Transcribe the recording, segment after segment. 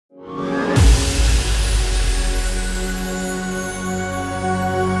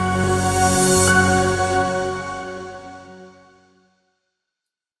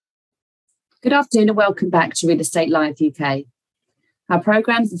Good afternoon and welcome back to Real Estate Live UK. Our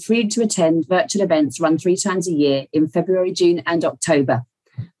programmes are free to attend virtual events run 3 times a year in February, June and October.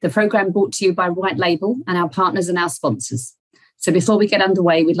 The programme brought to you by White Label and our partners and our sponsors. So before we get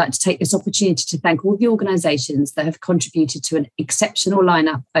underway, we'd like to take this opportunity to thank all the organisations that have contributed to an exceptional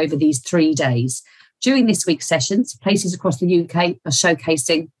lineup over these 3 days. During this week's sessions, places across the UK are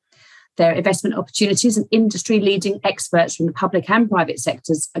showcasing their investment opportunities, and industry-leading experts from the public and private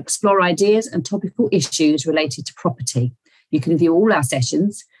sectors explore ideas and topical issues related to property. You can view all our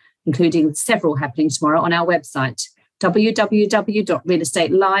sessions, including several happening tomorrow, on our website,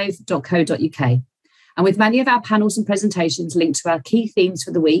 www.realestatelive.co.uk. And with many of our panels and presentations linked to our key themes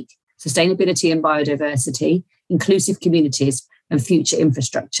for the week, sustainability and biodiversity, inclusive communities, and future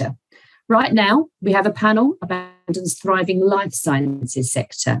infrastructure. Right now, we have a panel about London's thriving life sciences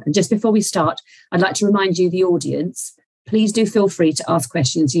sector. And just before we start, I'd like to remind you, the audience, please do feel free to ask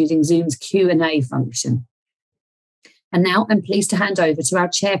questions using Zoom's Q&A function. And now I'm pleased to hand over to our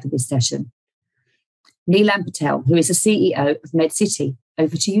chair for this session, Neelam Patel, who is the CEO of MedCity.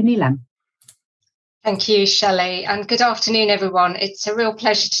 Over to you, Neelam. Thank you, Shelley, and good afternoon, everyone. It's a real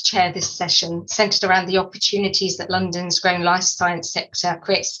pleasure to chair this session centred around the opportunities that London's growing life science sector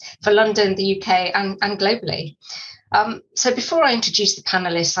creates for London, the UK and globally. So before I introduce the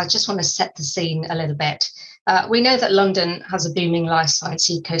panellists, I just want to set the scene a little bit. We know that London has a booming life science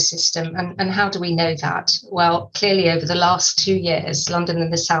ecosystem, and how do we know that? Well, clearly over the last 2 years, London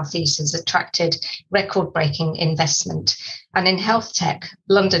and the South East has attracted record-breaking investment. And in health tech,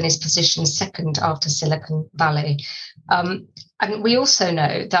 London is positioned second after Silicon Valley. And we also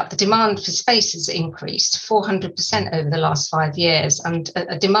know that the demand for space has increased 400% over the last 5 years. And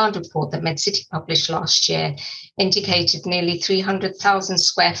a demand report that MedCity published last year indicated nearly 300,000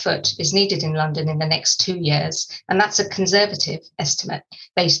 square foot is needed in London in the next 2 years. And that's a conservative estimate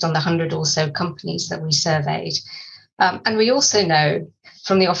based on the 100 or so companies that we surveyed. And we also know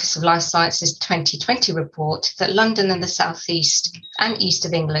from the Office of Life Sciences 2020 report that London and the South East and East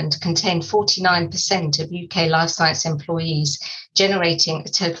of England contain 49% of UK life science employees, generating a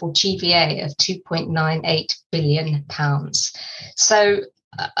total GVA of £2.98 billion. So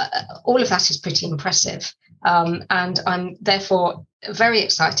all of that is pretty impressive. And I'm therefore very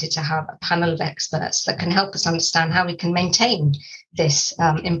excited to have a panel of experts that can help us understand how we can maintain this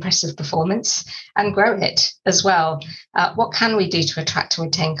impressive performance and grow it as well. What can we do to attract and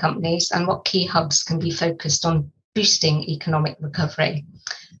retain companies, and what key hubs can be focused on boosting economic recovery?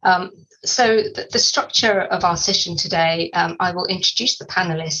 So the structure of our session today, I will introduce the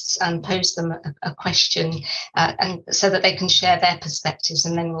panelists and pose them a question and so that they can share their perspectives,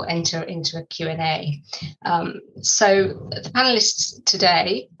 and then we'll enter into a Q&A. So the panelists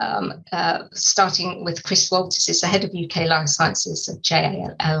today, starting with Chris Walters, is the Head of UK Life Sciences at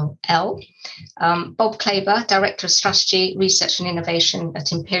JLL. Bob Klaber, Director of Strategy, Research and Innovation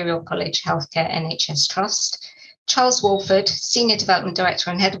at Imperial College Healthcare NHS Trust. Charles Walford, Senior Development Director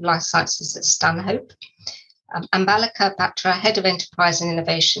and Head of Life Sciences at Stanhope. Ambalika, Batra, Head of Enterprise and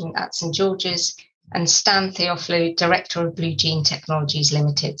Innovation at St George's. And Stan Theophilou, Director of Bluegene Technologies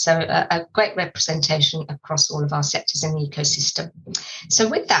Limited. So a great representation across all of our sectors in the ecosystem. So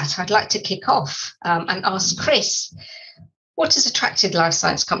with that, I'd like to kick off and ask Chris, what has attracted life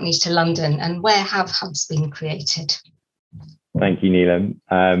science companies to London, and where have hubs been created? Thank you, Neelam.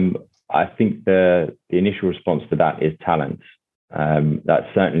 I think the initial response to that is talent. That's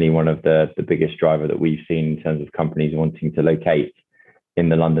certainly one of the biggest driver that we've seen in terms of companies wanting to locate in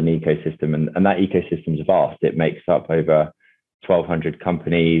the London ecosystem. And that ecosystem is vast. It makes up over 1,200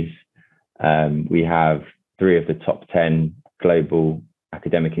 companies. We have 3 of the top 10 global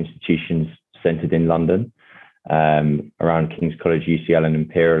academic institutions centered in London, around King's College, UCL and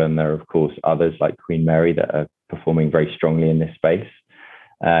Imperial. And there are, of course, others like Queen Mary that are performing very strongly in this space.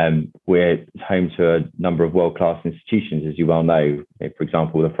 We're home to a number of world-class institutions, as you well know. For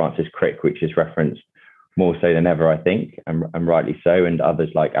example, the Francis Crick, which is referenced more so than ever, I think, and rightly so, and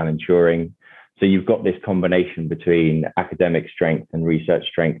others like Alan Turing. So you've got this combination between academic strength and research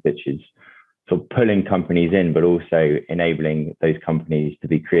strength, which is sort of pulling companies in, but also enabling those companies to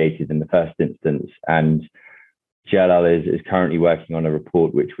be created in the first instance. And JLL is currently working on a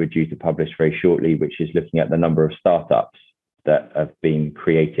report which we're due to publish very shortly, which is looking at the number of startups that have been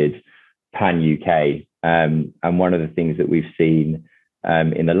created pan-UK. And one of the things that we've seen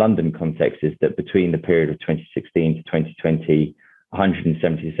in the London context is that between the period of 2016 to 2020,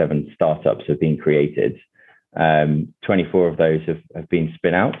 177 startups have been created. 24 of those have been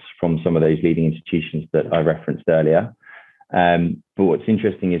spin-outs from some of those leading institutions that I referenced earlier. But what's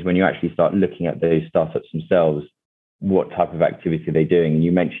interesting is when you actually start looking at those startups themselves, what type of activity they're doing. And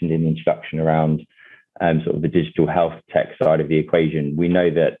you mentioned in the introduction around sort of the digital health tech side of the equation. We know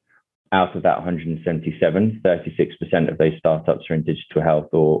that out of that 177, 36% of those startups are in digital health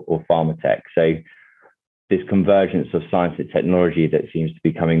or pharma tech. So this convergence of science and technology that seems to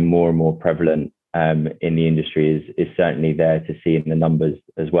be becoming more and more prevalent in the industry is certainly there to see in the numbers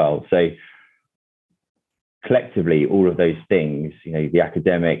as well. So collectively, all of those things, the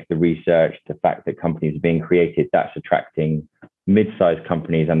academic, the research, the fact that companies are being created, that's attracting mid-sized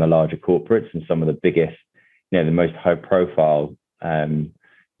companies and the larger corporates, and some of the biggest, the most high profile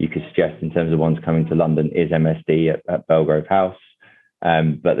you could suggest in terms of ones coming to London is MSD at Belgrove House.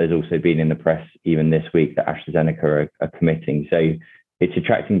 But there's also been in the press even this week that AstraZeneca are committing. So it's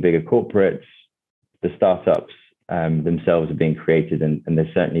attracting bigger corporates. The startups themselves are being created, and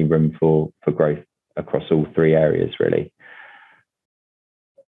there's certainly room for growth across all three areas, really.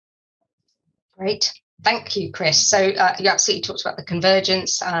 Great. Thank you, Chris. So you absolutely talked about the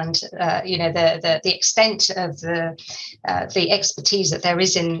convergence and the extent of the expertise that there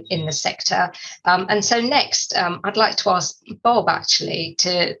is in the sector. And so next, I'd like to ask Bob actually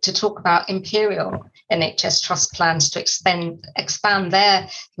to talk about Imperial NHS Trust plans to expand their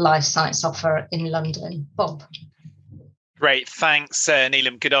life science offer in London. Bob. Great, thanks,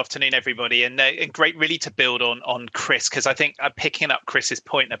 Neelam. Good afternoon, everybody, and great, really, to build on Chris, because I think picking up Chris's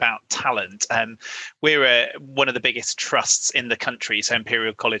point about talent, we're one of the biggest trusts in the country. So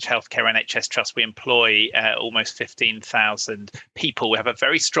Imperial College Healthcare NHS Trust, we employ almost 15,000 people. We have a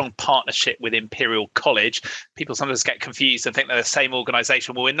very strong partnership with Imperial College. People sometimes get confused and think they're the same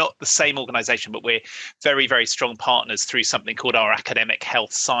organisation. Well, we're not the same organisation, but we're very, very strong partners through something called our Academic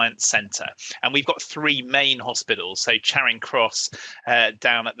Health Science Centre, and we've got three main hospitals. So Charing Cross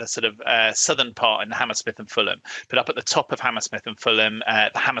down at the sort of southern part in Hammersmith and Fulham, but up at the top of Hammersmith and Fulham,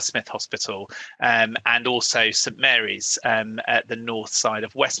 the Hammersmith Hospital, and also St Mary's at the north side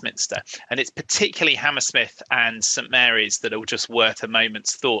of Westminster. And it's particularly Hammersmith and St Mary's that are just worth a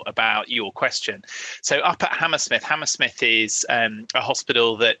moment's thought about your question. So up at Hammersmith is a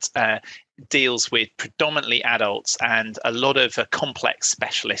hospital that deals with predominantly adults and a lot of complex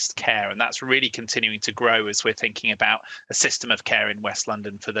specialist care, and that's really continuing to grow as we're thinking about a system of care in West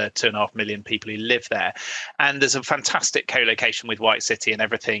London for the 2.5 million people who live there. And there's a fantastic co-location with White City and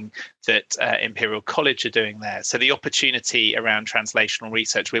everything that Imperial College are doing there. So the opportunity around translational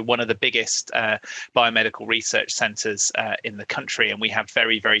research, we're one of the biggest biomedical research centres in the country, and we have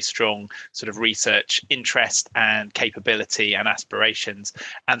very, very strong sort of research interest and capability and aspirations.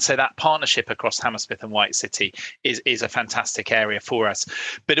 And so that partnership across Hammersmith and White City is a fantastic area for us.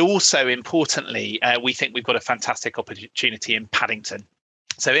 But also importantly, we think we've got a fantastic opportunity in Paddington.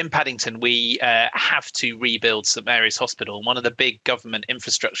 So in Paddington, we have to rebuild St Mary's Hospital. One of the big government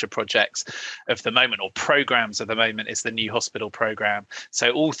infrastructure projects of the moment, or programmes of the moment, is the new hospital programme.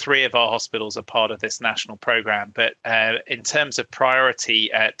 So all three of our hospitals are part of this national programme. But in terms of priority,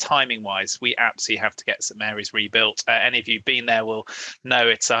 timing-wise, we absolutely have to get St Mary's rebuilt. Any of you who've been there will know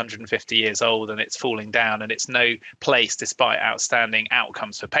it's 150 years old and it's falling down, and it's no place, despite outstanding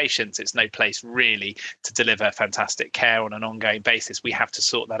outcomes for patients, it's no place really to deliver fantastic care on an ongoing basis. We have to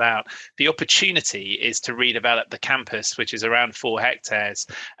sort that out. The opportunity is to redevelop the campus, which is around 4 hectares,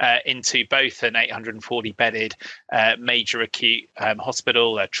 into both an 840 bedded major acute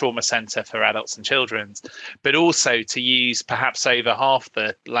hospital, a trauma centre for adults and children, but also to use perhaps over half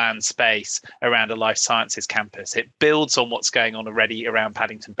the land space around a life sciences campus. It builds on what's going on already around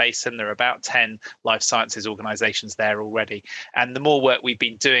Paddington Basin. There are about 10 life sciences organisations there already. And the more work we've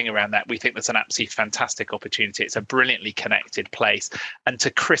been doing around that, we think there's an absolutely fantastic opportunity. It's a brilliantly connected place. And to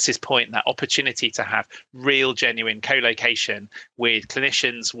Chris's point, that opportunity to have real, genuine co-location with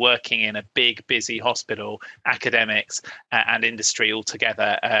clinicians working in a big, busy hospital, academics and industry all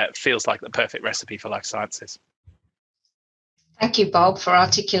together feels like the perfect recipe for life sciences. Thank you, Bob, for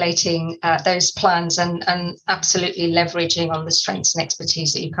articulating those plans and absolutely leveraging on the strengths and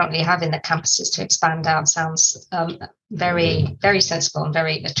expertise that you currently have in the campuses to expand out. Sounds very, very sensible and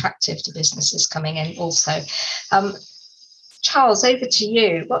very attractive to businesses coming in also. Charles, over to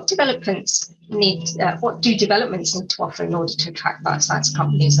you. What do developments need to offer in order to attract life science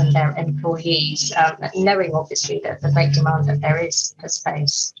companies and their employees, knowing obviously that the great demand that there is for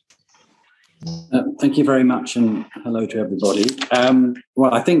space? Thank you very much, and hello to everybody.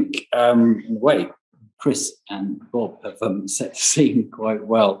 Well, I think in a way, Chris and Bob have set the scene quite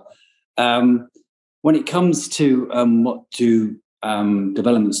well. When it comes to what do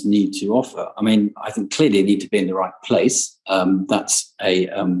developments need to offer, I mean, I think clearly they need to be in the right place. That's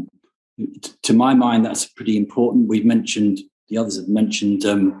to my mind, that's pretty important. The others have mentioned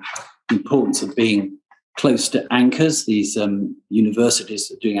the importance of being close to anchors, these universities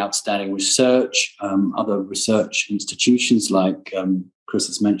that are doing outstanding research, other research institutions like Chris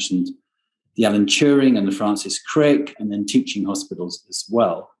has mentioned, the Alan Turing and the Francis Crick, and then teaching hospitals as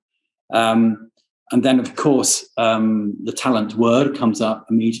well. And then, of course, the talent word comes up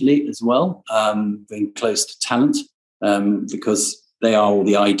immediately as well, being close to talent, because they are all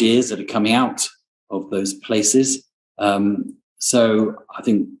the ideas that are coming out of those places. So I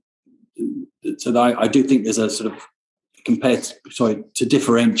think, I do think there's a sort of, to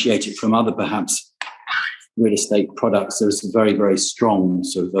differentiate it from other perhaps real estate products, there's a very, very strong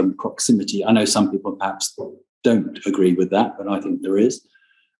sort of proximity. I know some people perhaps don't agree with that, but I think there is.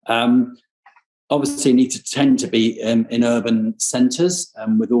 Obviously need to tend to be in urban centres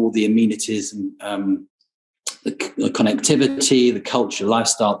with all the amenities and the connectivity, the culture,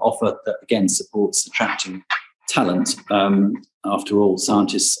 lifestyle offer that again supports attracting talent. After all,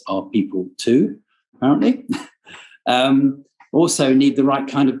 scientists are people too, apparently. Also need the right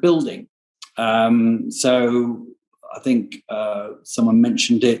kind of building. So I think someone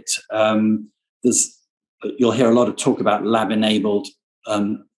mentioned it. You'll hear a lot of talk about lab-enabled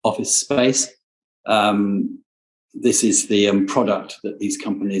office space. This is the product that these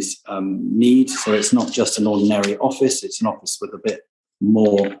companies need. So it's not just an ordinary office, it's an office with a bit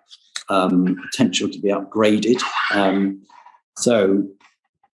more potential to be upgraded. So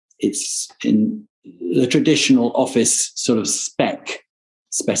it's in the traditional office sort of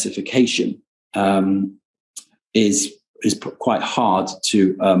specification is quite hard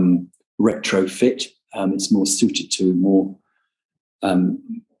to retrofit. It's more suited to more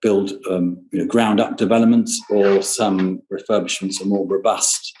build ground up developments, or some refurbishments of more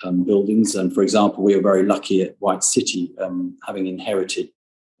robust buildings. And for example, we are very lucky at White City, having inherited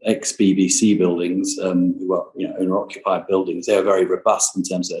ex-BBC buildings, who are owner-occupied buildings. They are very robust in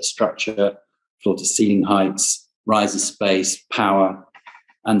terms of their structure, floor-to-ceiling heights, riser space, power,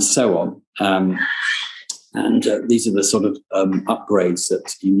 and so on. And these are the sort of upgrades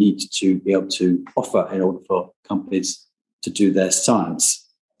that you need to be able to offer in order for companies to do their science.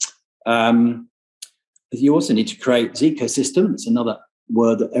 You also need to create this ecosystem. It's another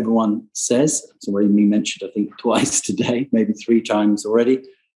word that everyone says. It's already been mentioned, I think, twice today, maybe 3 times already.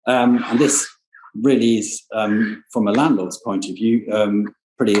 And this really is, from a landlord's point of view,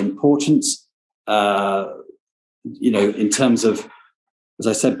 pretty important. In terms of, as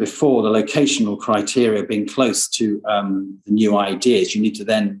I said before, the locational criteria being close to the new ideas, you need to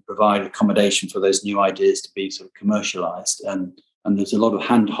then provide accommodation for those new ideas to be sort of commercialized. And there's a lot of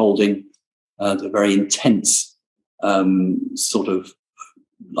hand-holding, the very intense sort of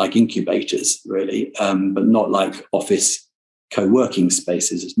like incubators, really, but not like office co-working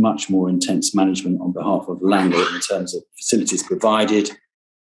spaces. It's much more intense management on behalf of the landlord in terms of facilities provided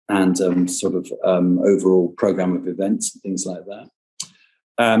and sort of overall program of events and things like that.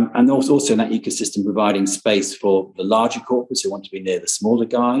 And also in that ecosystem, providing space for the larger corporates who want to be near the smaller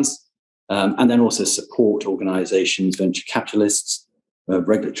guys, and then also support organizations, venture capitalists,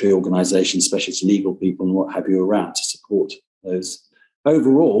 regulatory organizations, specialist legal people, and what have you around to support those.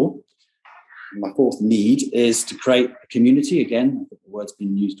 Overall, my 4th need is to create a community. Again, the word's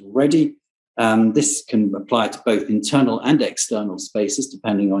been used already. This can apply to both internal and external spaces,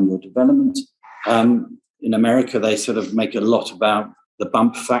 depending on your development. In America, they sort of make a lot about the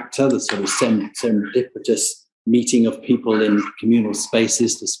bump factor, the sort of serendipitous meeting of people in communal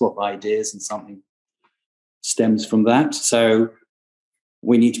spaces to swap ideas, and something stems from that. So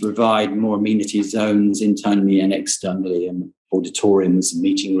we need to provide more amenity zones internally and externally, and auditoriums and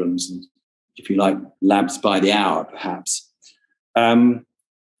meeting rooms, and, if you like, labs by the hour, perhaps.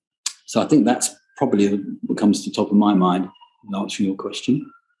 So I think that's probably what comes to the top of my mind in answering your question.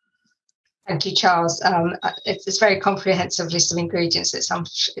 Thank you, Charles. It's a very comprehensive list of ingredients. It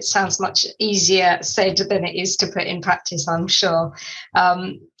sounds much easier said than it is to put in practice, I'm sure.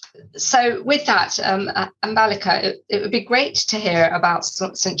 So with that, Ambalika, it would be great to hear about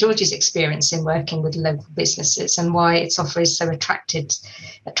St George's experience in working with local businesses and why its offer is so attractive to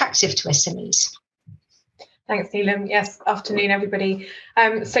SMEs. Thanks, Neelam. Yes, afternoon, everybody.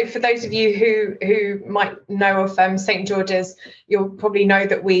 So for those of you who might know of St George's, you'll probably know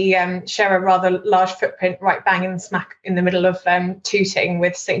that we share a rather large footprint right bang in smack in the middle of Tooting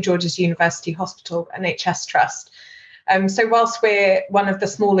with St George's University Hospital NHS Trust. So whilst we're one of the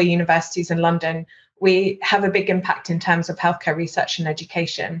smaller universities in London, we have a big impact in terms of healthcare research and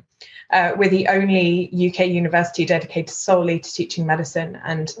education. We're the only UK university dedicated solely to teaching medicine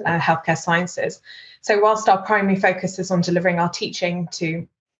and healthcare sciences. So whilst our primary focus is on delivering our teaching to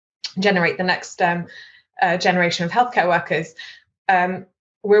generate the next generation of healthcare workers,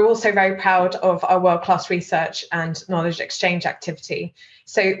 we're also very proud of our world-class research and knowledge exchange activity.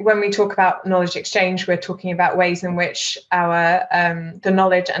 So when we talk about knowledge exchange, we're talking about ways in which our the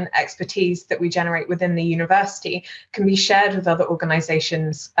knowledge and expertise that we generate within the university can be shared with other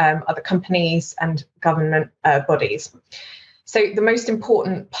organisations, other companies and government bodies. So the most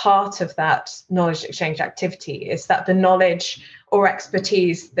important part of that knowledge exchange activity is that the knowledge or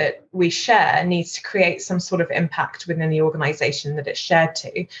expertise that we share needs to create some sort of impact within the organisation that it's shared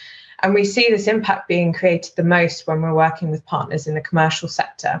to. And we see this impact being created the most when we're working with partners in the commercial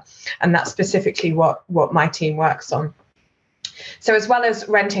sector. And that's specifically what my team works on. So as well as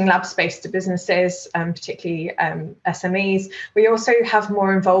renting lab space to businesses, particularly SMEs, we also have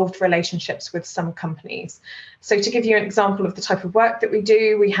more involved relationships with some companies. So to give you an example of the type of work that we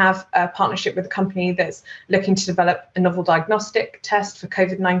do, we have a partnership with a company that's looking to develop a novel diagnostic test for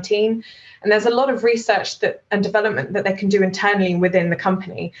COVID-19. And there's a lot of research and development that they can do internally within the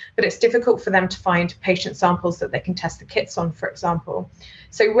company, but it's difficult for them to find patient samples that they can test the kits on, for example.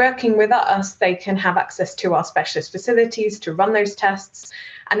 So working with us, they can have access to our specialist facilities to run those tests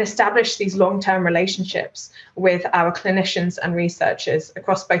and establish these long-term relationships with our clinicians and researchers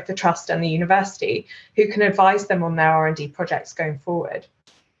across both the trust and the university, who can advise them on their R&D projects going forward.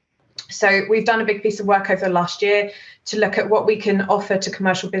 So we've done a big piece of work over the last year to look at what we can offer to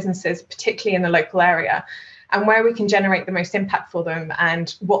commercial businesses, particularly in the local area, and where we can generate the most impact for them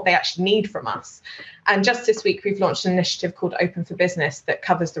and what they actually need from us. And just this week, we've launched an initiative called Open for Business that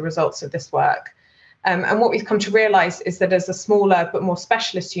covers the results of this work. And what we've come to realise is that as a smaller but more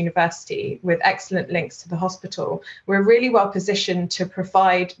specialist university with excellent links to the hospital, we're really well positioned to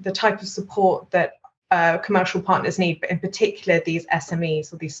provide the type of support that commercial partners need, but in particular these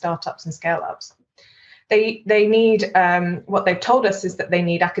SMEs or these startups and scale-ups. They need, what they've told us is that they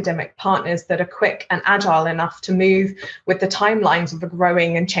need academic partners that are quick and agile enough to move with the timelines of a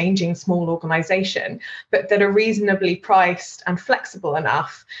growing and changing small organisation, but that are reasonably priced and flexible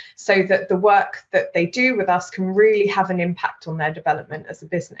enough so that the work that they do with us can really have an impact on their development as a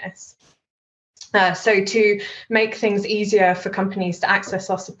business. So to make things easier for companies to access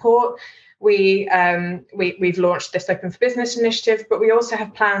our support, we've launched this Open for Business initiative, but we also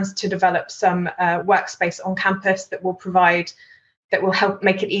have plans to develop some workspace on campus that will help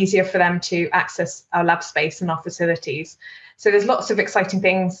make it easier for them to access our lab space and our facilities. So there's lots of exciting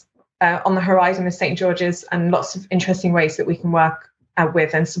things on the horizon with St. George's and lots of interesting ways that we can work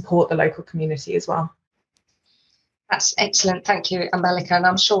with and support the local community as well. That's excellent. Thank you, Ambalika. And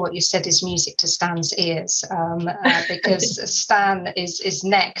I'm sure what you said is music to Stan's ears, because Stan is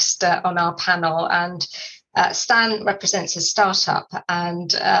next on our panel. And Stan represents a startup.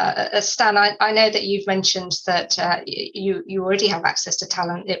 And Stan, I know that you've mentioned that you already have access to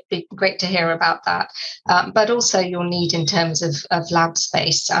talent. It'd be great to hear about that. But also your need in terms of lab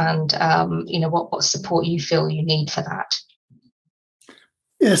space and, what support you feel you need for that.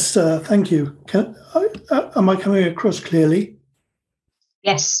 Yes, thank you. Am I coming across clearly?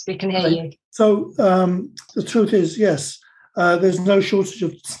 Yes, we can hear you. So the truth is, yes, there's no shortage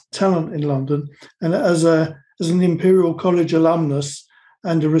of talent in London. And as an Imperial College alumnus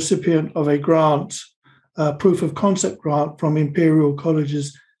and a recipient of a grant, proof of concept grant from Imperial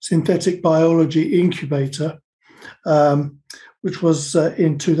College's Synthetic Biology Incubator, which was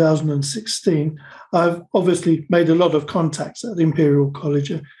in 2016, I've obviously made a lot of contacts at Imperial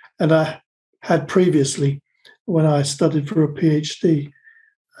College, and I had previously when I studied for a PhD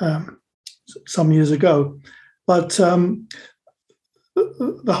some years ago. But the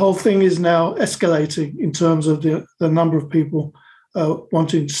whole thing is now escalating in terms of the number of people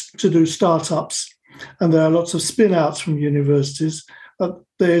wanting to do startups, and there are lots of spin-outs from universities, but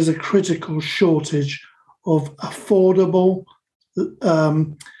there is a critical shortage of affordable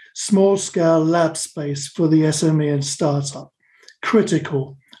small-scale lab space for the SME and startup.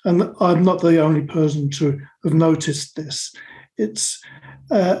 Critical. And I'm not the only person to have noticed this. It's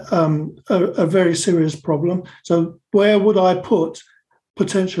a very serious problem. So where would I put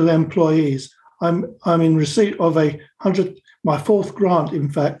potential employees? I'm in receipt of my fourth grant, in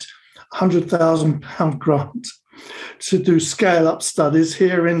fact, £100,000 grant to do scale-up studies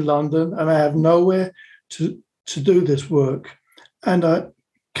here in London, and I have nowhere to do this work. And I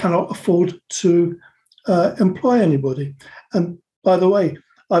cannot afford to employ anybody. And by the way,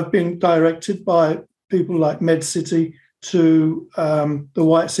 I've been directed by people like MedCity to the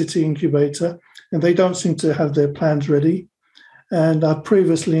White City Incubator, and they don't seem to have their plans ready. And I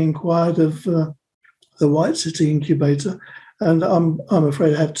previously inquired of the White City Incubator, and I'm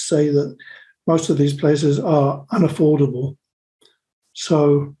afraid I have to say that most of these places are unaffordable.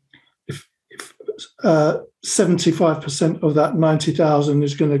 So if 75% of that 90,000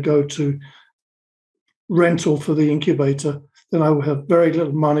 is going to go to rental for the incubator, then I will have very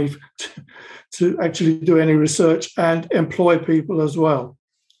little money to actually do any research and employ people as well.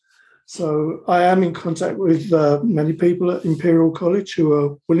 So I am in contact with many people at Imperial College who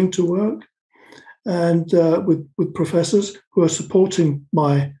are willing to work, and with professors who are supporting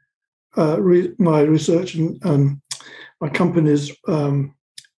my research and my company's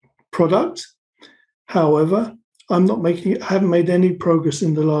product. However, I haven't made any progress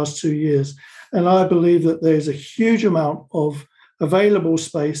in the last 2 years. And I believe that there's a huge amount of available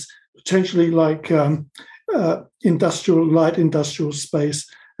space, potentially like light industrial space,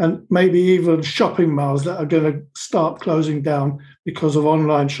 and maybe even shopping malls that are going to start closing down because of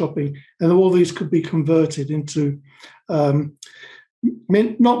online shopping. And all these could be converted into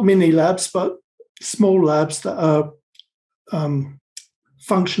not mini labs, but small labs that are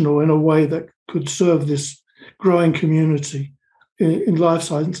functional in a way that could serve this growing community in life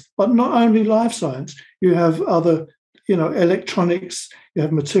science. But not only life science, you have other, electronics, you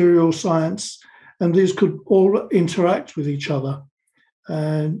have material science, and these could all interact with each other.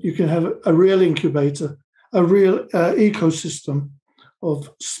 And you can have a real incubator, a real ecosystem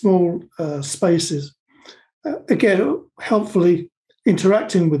of small spaces. Again, helpfully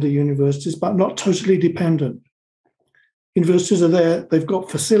interacting with the universities, but not totally dependent. Universities are there, they've got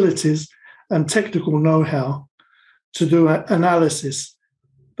facilities and technical know-how to do analysis.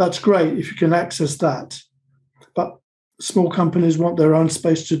 That's great if you can access that. But small companies want their own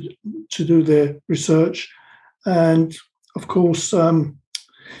space to do their research and, of course,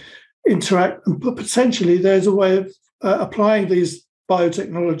 interact. But potentially there's a way of applying these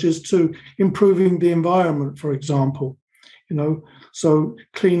biotechnologies to improving the environment, for example. So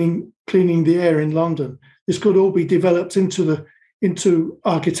cleaning the air in London. This could all be developed into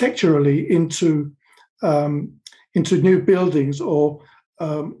architecturally into new buildings, or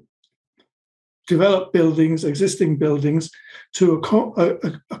develop existing buildings to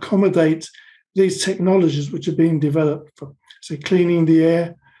accommodate these technologies which are being developed for, say, cleaning the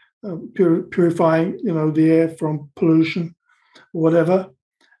air, purifying, the air from pollution, whatever,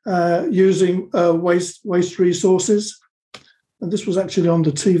 using waste resources. And this was actually on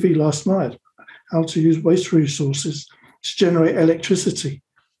the TV last night, how to use waste resources to generate electricity.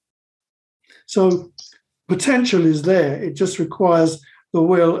 So potential is there. It just requires the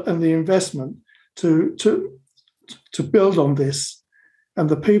will and the investment to build on this, and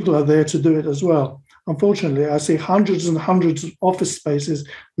the people are there to do it as well. Unfortunately, I see hundreds and hundreds of office spaces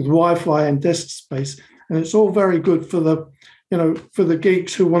with Wi-Fi and desk space, and it's all very good for the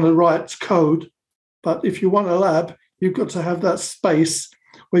geeks who want to write code. But if you want a lab, you've got to have that space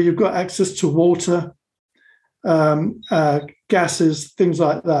where you've got access to water, gases, things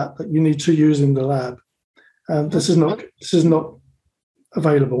like that you need to use in the lab. And this is not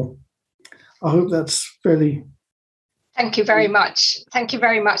available. I hope that's fairly. Thank you very much. Thank you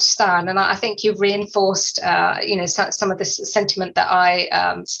very much, Stan. And I think you've reinforced, some of the sentiment that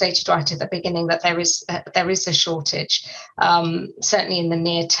I stated right at the beginning, that there is a shortage, certainly in the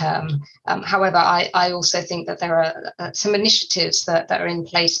near term. However, I also think that there are some initiatives that are in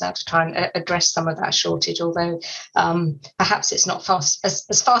place now to try and address some of that shortage, although perhaps it's not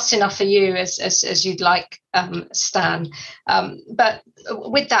as fast enough for you as you'd like, Stan. But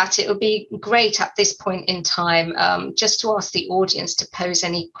with that, it would be great at this point in time just to ask the audience to pose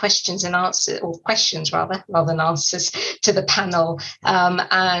any questions and answers, or questions rather than answers, to the panel.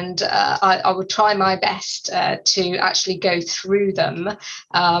 And I would try my best to actually go through them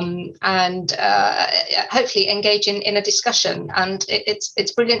and hopefully engage in a discussion. And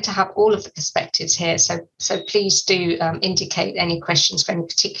it's brilliant to have all of the perspectives here. So please do indicate any questions for any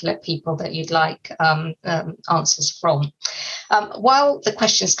particular people that you'd like answers from. While the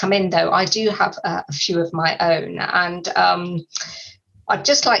questions come in, though, I do have a few of my own, and I'd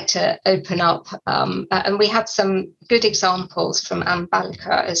just like to open up, and we had some good examples from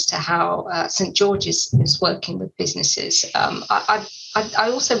Ambalika as to how St George's is working with businesses. I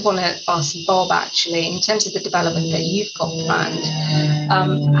also want to ask Bob, actually, in terms of the development that you've got planned,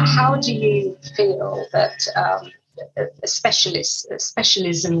 how do you feel that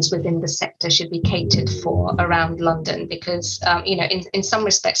specialisms within the sector should be catered for around London? Because in some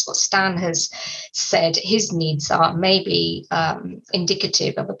respects, what Stan has said, his needs are maybe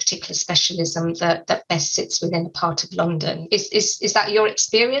indicative of a particular specialism that best sits within a part of London. Is that your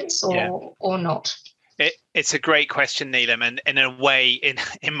experience, or not? It's a great question, Neelam, and in a way,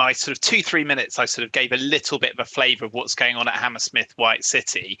 in my sort of 2-3 minutes, I sort of gave a little bit of a flavour of what's going on at Hammersmith White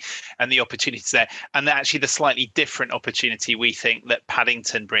City and the opportunities there, and actually the slightly different opportunity we think that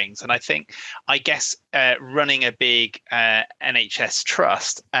Paddington brings. And I guess running a big NHS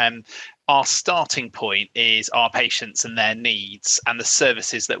trust, our starting point is our patients and their needs and the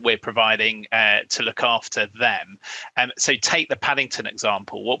services that we're providing to look after them. So take the Paddington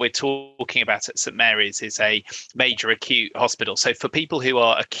example. What we're talking about at St Mary's is a major acute hospital. So for people who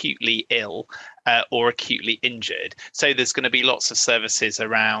are acutely ill or acutely injured. So there's going to be lots of services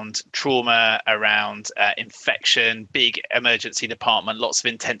around trauma, around infection, big emergency department, lots of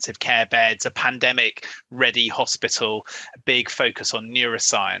intensive care beds, a pandemic ready hospital, big focus on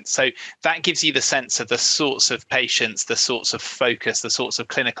neuroscience. So that gives you the sense of the sorts of patients, the sorts of focus, the sorts of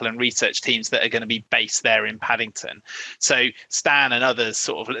clinical and research teams that are going to be based there in Paddington. So Stan and others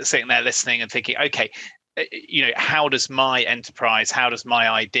sort of sitting there listening and thinking, okay, how does my enterprise, how does my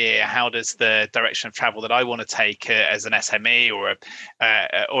idea, how does the direction of travel that I want to take as an SME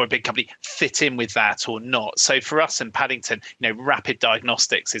or a big company fit in with that or not? So for us in Paddington, rapid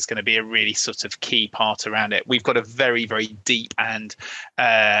diagnostics is going to be a really sort of key part around it. We've got a very, very deep and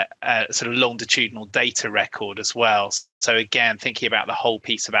sort of longitudinal data record as well. So again, thinking about the whole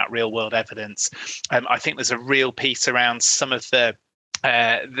piece about real world evidence, I think there's a real piece around some of the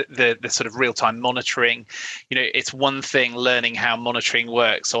sort of real-time monitoring. It's one thing learning how monitoring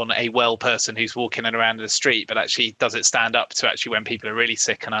works on a well person who's walking around in the street, but actually does it stand up to actually when people are really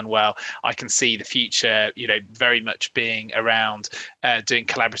sick and unwell? I can see the future, very much being around doing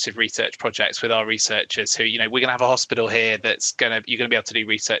collaborative research projects with our researchers who, we're going to have a hospital here you're going to be able to do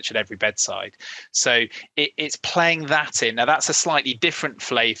research at every bedside. So it's playing that in. Now that's a slightly different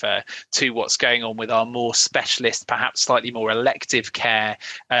flavour to what's going on with our more specialist, perhaps slightly more elective care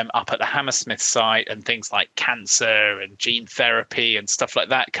up at the Hammersmith site, and things like cancer and gene therapy and stuff like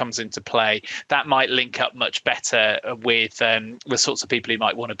that comes into play. That might link up much better with the sorts of people who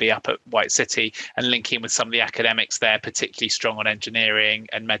might want to be up at White City, and linking with some of the academics there, particularly strong on engineering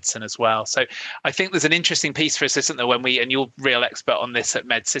and medicine as well. So I think there's an interesting piece for us, isn't there, and you're a real expert on this at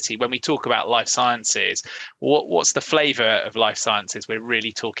MedCity, when we talk about life sciences, what's the flavour of life sciences we're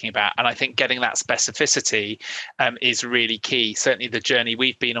really talking about? And I think getting that specificity is really key. Certainly the journey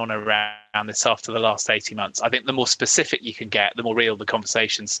we've been on around this after the last 18 months, I think the more specific you can get, the more real the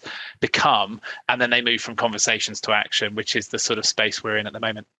conversations become, and then they move from conversations to action, which is the sort of space we're in at the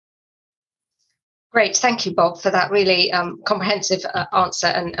moment. Great, thank you, Bob, for that really comprehensive answer,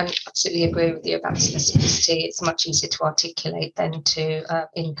 and absolutely agree with you about specificity. It's much easier to articulate than to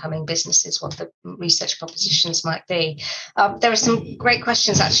incoming businesses what the research propositions might be. There are some great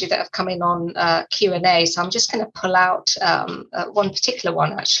questions actually that have come in on Q&A, so I'm just going to pull out one particular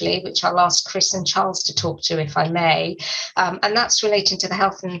one actually, which I'll ask Chris and Charles to talk to if I may, and that's relating to the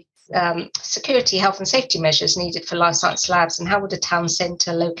health and security, health and safety measures needed for life science labs, and how would a town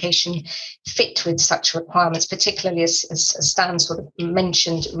centre location fit with such requirements, particularly as Stan sort of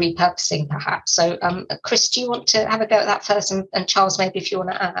mentioned repurposing perhaps. So Chris, do you want to have a go at that first, and Charles, maybe if you want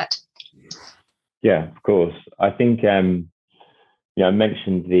to add? Yeah, of course. I think I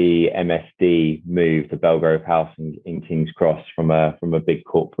mentioned the MSD move to Belgrove House in King's Cross from a big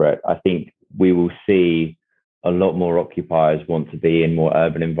corporate. I think we will see a lot more occupiers want to be in more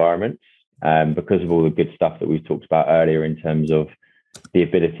urban environments because of all the good stuff that we've talked about earlier in terms of the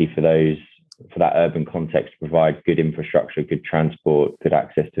ability for that urban context to provide good infrastructure, good transport, good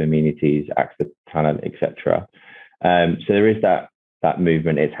access to amenities, access to talent, etc. So there is that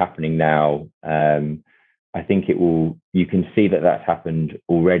movement. It's happening now. I think you can see that that's happened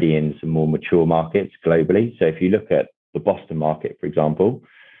already in some more mature markets globally. So if you look at the Boston market, for example,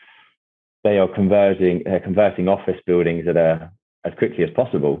 they are converting office buildings as quickly as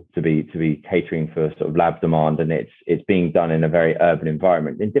possible to be catering for sort of lab demand, and it's being done in a very urban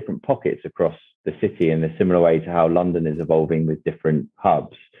environment in different pockets across the city, in a similar way to how London is evolving with different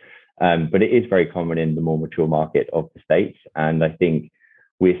hubs. But it is very common in the more mature market of the States, and I think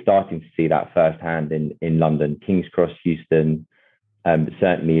we're starting to see that firsthand in London. King's Cross, Euston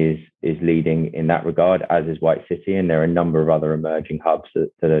certainly is leading in that regard, as is White City, and there are a number of other emerging hubs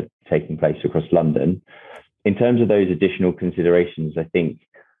that are taking place across London. In terms of those additional considerations, I think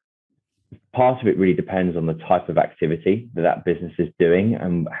part of it really depends on the type of activity that business is doing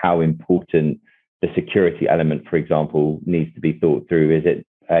and how important the security element, for example, needs to be thought through. Is it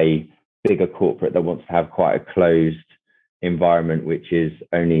a bigger corporate that wants to have quite a closed environment, which is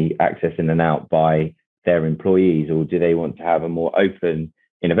only access in and out by their employees, or do they want to have a more open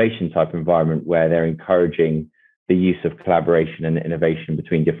innovation type environment where they're encouraging the use of collaboration and innovation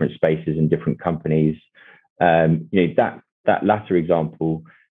between different spaces and different companies. That latter example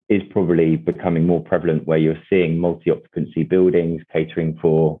is probably becoming more prevalent, where you're seeing multi-occupancy buildings catering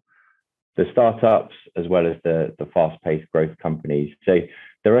for the startups as well as the fast-paced growth companies. So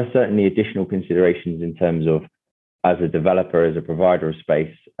there are certainly additional considerations in terms of, as a developer, as a provider of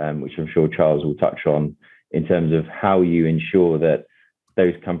space, which I'm sure Charles will touch on, in terms of how you ensure that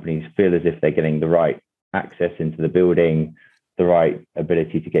those companies feel as if they're getting the right access into the building, the right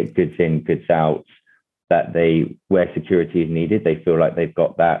ability to get goods in, goods out, that where security is needed, they feel like they've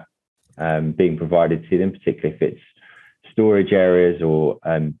got that being provided to them, particularly if it's storage areas or,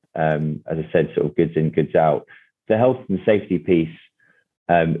 as I said, sort of goods in, goods out. The health and safety piece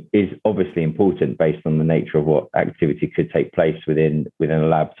is obviously important based on the nature of what activity could take place within a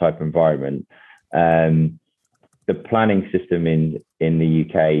lab type environment. The planning system in the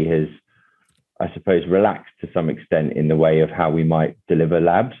UK has, I suppose, relaxed to some extent in the way of how we might deliver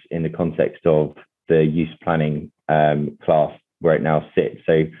labs in the context of the use planning class where it now sits.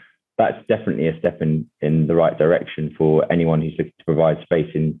 So that's definitely a step in the right direction for anyone who's looking to provide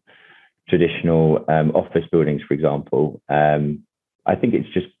space in traditional office buildings, for example. I think it's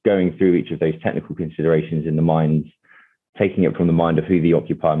just going through each of those technical considerations in the mind, taking it from the mind of who the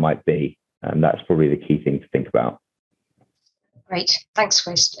occupier might be. And that's probably the key thing to think about. Great. Thanks,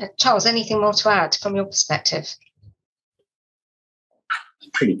 Chris. Charles, anything more to add from your perspective?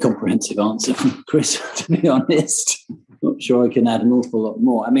 Pretty comprehensive answer from Chris, to be honest. Not sure I can add an awful lot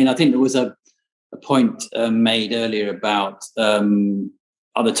more. I mean, I think there was a point made earlier about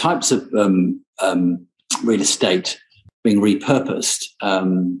other types of real estate being repurposed.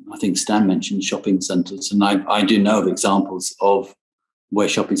 I think Stan mentioned shopping centres, and I do know of examples of where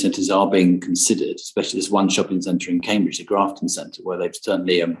shopping centres are being considered, especially this one shopping centre in Cambridge, the Grafton Centre, where they've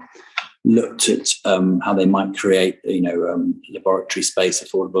certainly looked at how they might create, laboratory space,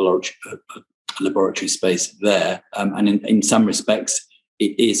 affordable laboratory space there. And in some respects,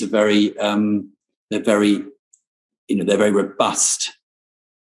 it is they're very robust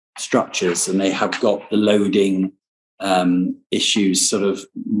structures, and they have got the loading issues sort of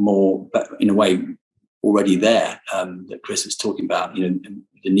more, in a way, already there, that Chris was talking about, the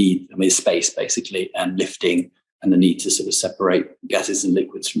need, space basically, and lifting, and the need to sort of separate gases and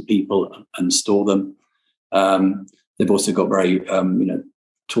liquids from people and store them. They've also got very,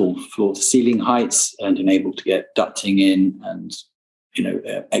 tall floor to ceiling heights and able to get ducting in and,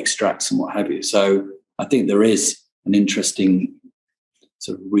 extracts and what have you. So I think there is an interesting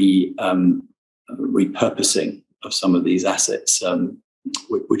sort of repurposing of some of these assets,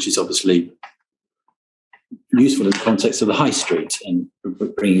 which is obviously useful in the context of the high street and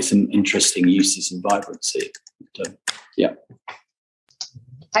bringing some interesting uses and vibrancy. Yeah.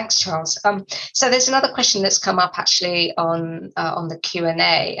 Thanks, Charles. So there's another question that's come up actually on the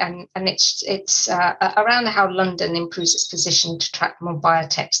Q&A, and it's around how London improves its position to attract more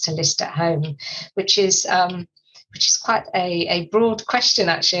biotechs to list at home, which is quite a broad question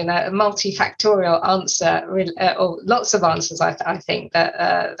actually, and a multifactorial answer, or lots of answers I think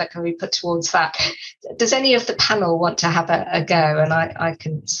that can be put towards that. Does any of the panel want to have a go? And I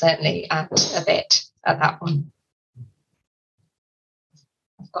can certainly add a bit at that one.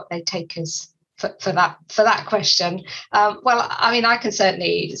 I've got no takers for that question. Well, I mean, I can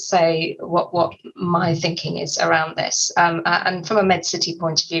certainly say what my thinking is around this. And from a MedCity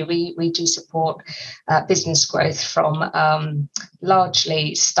point of view, we do support business growth from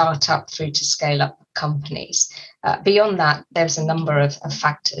largely startup through to scale up companies. Beyond that, there's a number of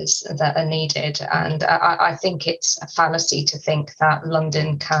factors that are needed. And I think it's a fallacy to think that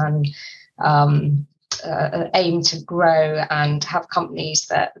London can aim to grow and have companies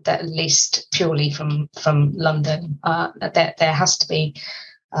that list purely from London. There has to be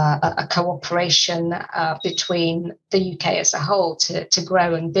a cooperation between the UK as a whole to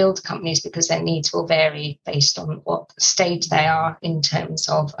grow and build companies, because their needs will vary based on what stage they are in terms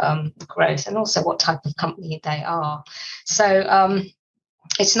of growth, and also what type of company they are. So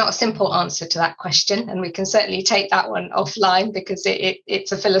it's not a simple answer to that question, and we can certainly take that one offline, because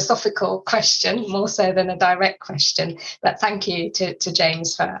it's a philosophical question more so than a direct question. But thank you to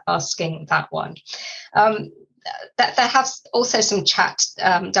James for asking that one. There has also some chat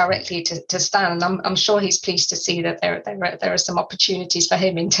directly to Stan, and I'm sure he's pleased to see that there are some opportunities for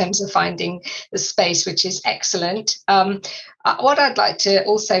him in terms of finding the space, which is excellent. What I'd like to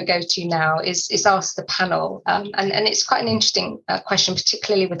also go to now is ask the panel, and it's quite an interesting question,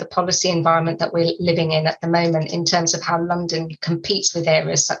 particularly with the policy environment that we're living in at the moment, in terms of how London competes with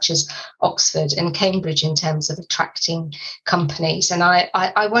areas such as Oxford and Cambridge in terms of attracting companies. And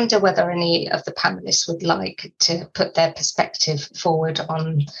I wonder whether any of the panelists would like to put their perspective forward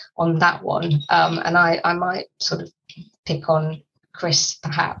on that one. And I might sort of pick on Chris,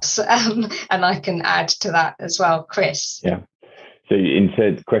 perhaps, and I can add to that as well. Chris. Yeah. So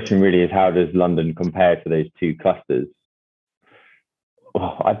the question really is, how does London compare to those two clusters?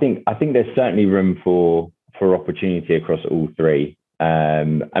 Well, I think there's certainly room for opportunity across all three. I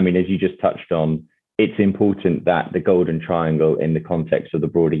mean, as you just touched on, it's important that the Golden Triangle, in the context of the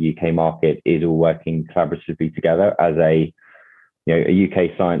broader UK market, is all working collaboratively together as a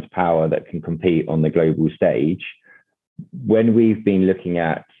UK science power that can compete on the global stage. When we've been looking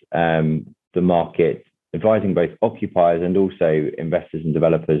at the market, advising both occupiers and also investors and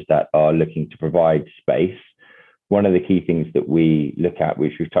developers that are looking to provide space, one of the key things that we look at,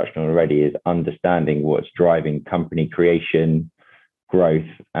 which we've touched on already, is understanding what's driving company creation, growth,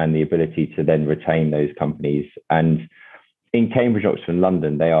 and the ability to then retain those companies. And in Cambridge, Oxford, and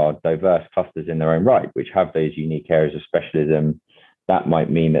London, they are diverse clusters in their own right, which have those unique areas of specialism. That might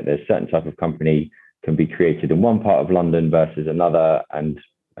mean that there's a certain type of company can be created in one part of London versus another, and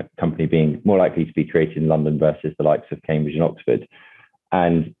a company being more likely to be created in London versus the likes of Cambridge and Oxford.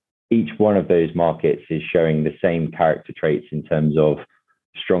 And each one of those markets is showing the same character traits in terms of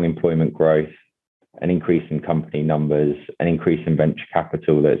strong employment growth, an increase in company numbers, an increase in venture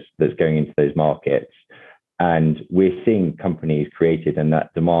capital that's going into those markets. And we're seeing companies created and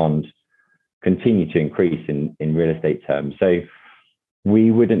that demand continue to increase in real estate terms. So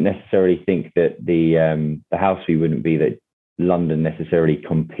we wouldn't necessarily think that the house view wouldn't be that London necessarily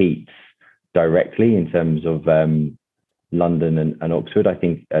competes directly in terms of London and Oxford. I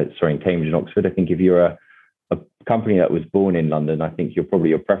think, in Cambridge and Oxford. I think if you're a company that was born in London, I think your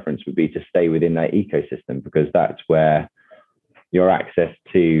preference would be to stay within that ecosystem, because that's where your access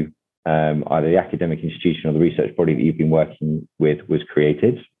to either the academic institution or the research body that you've been working with was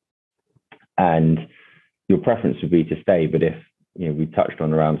created, and your preference would be to stay. But if we touched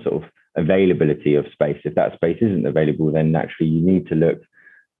on around sort of availability of space, if that space isn't available, then naturally you need to look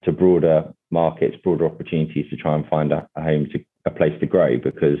to broader markets, broader opportunities to try and find a home, to a place to grow,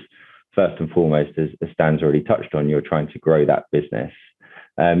 because first and foremost, as Stan's already touched on, you're trying to grow that business.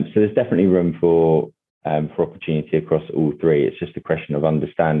 So there's definitely room for opportunity across all three. It's just a question of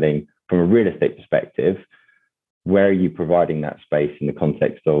understanding from a real estate perspective, where are you providing that space in the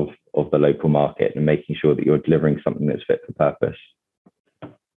context of the local market, and making sure that you're delivering something that's fit for purpose.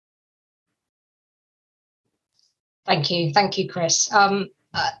 Thank you, Chris.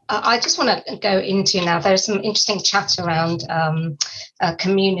 I just want to go into now, there's some interesting chat around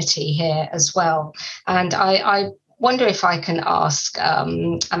community here as well. And I wonder if I can ask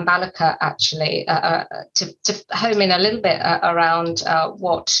Ambalika actually to home in a little bit around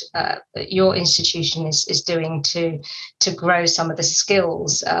what your institution is doing to grow some of the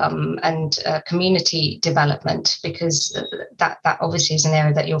skills and community development, because that obviously is an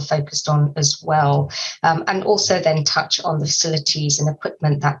area that you're focused on as well, and also then touch on the facilities and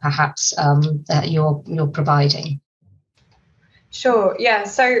equipment that perhaps you're providing. Sure. Yeah.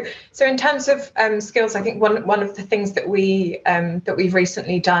 So in terms of skills, I think one of the things that we've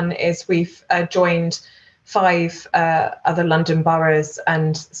recently done is we've joined 5 other London boroughs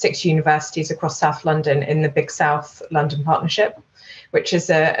and 6 universities across South London in the Big South London Partnership, which is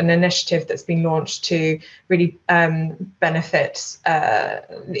an initiative that's been launched to really benefit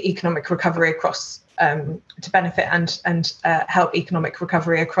the economic recovery across, to benefit and help economic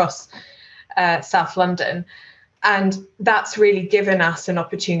recovery across South London. And that's really given us an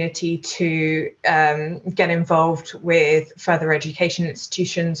opportunity to get involved with further education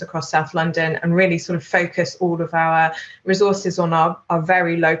institutions across South London and really sort of focus all of our resources on our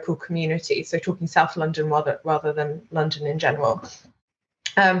very local community. So talking South London rather than London in general.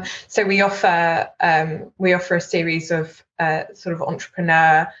 So we offer a series of sort of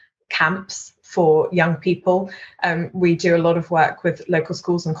entrepreneur camps for young people. We do a lot of work with local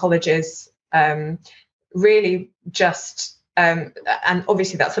schools and colleges, really just, and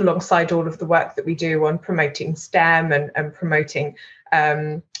obviously that's alongside all of the work that we do on promoting STEM and promoting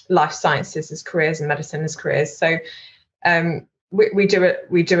life sciences as careers and medicine as careers. So we do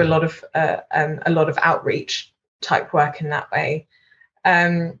a lot of outreach type work in that way.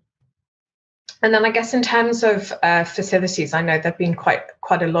 And then I guess in terms of facilities, I know there've been quite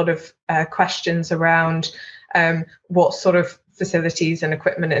a lot of questions around what sort of facilities and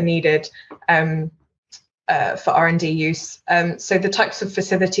equipment are needed. for R&D use. So the types of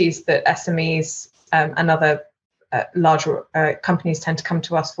facilities that SMEs and other larger companies tend to come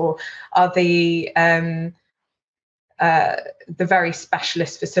to us for are the very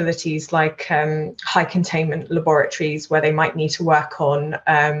specialist facilities like high containment laboratories, where they might need to work on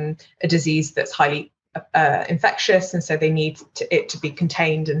a disease that's highly infectious, and so they need it to be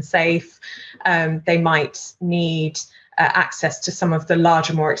contained and safe. They might need access to some of the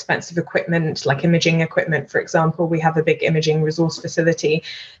larger, more expensive equipment, like imaging equipment, for example. We have a big imaging resource facility.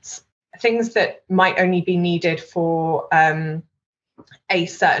 Things that might only be needed for a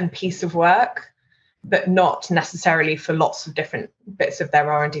certain piece of work, but not necessarily for lots of different bits of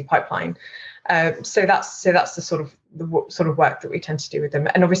their R&D pipeline. So that's the sort of work that we tend to do with them.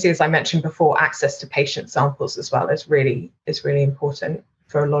 And obviously, as I mentioned before, access to patient samples as well is really important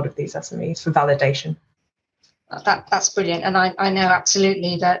for a lot of these SMEs for validation. That's brilliant. And I know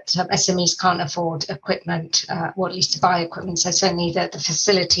absolutely that SMEs can't afford equipment, or at least to buy equipment. So certainly the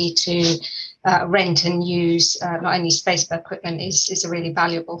facility to rent and use not only space but equipment is a really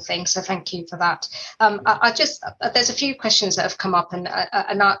valuable thing. So thank you for that. There's a few questions that have come up, and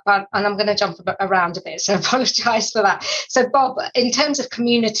I'm going to jump around a bit, so I apologise for that. So Bob, in terms of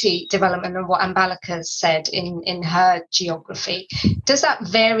community development and what Ambalika said in her geography, does that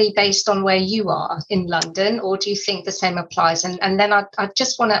vary based on where you are in London, or do you think the same applies? And then I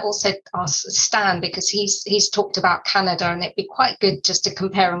just want to also ask Stan, because he's talked about Canada, and it'd be quite good just to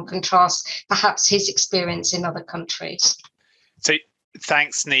compare and contrast perhaps his experience in other countries. So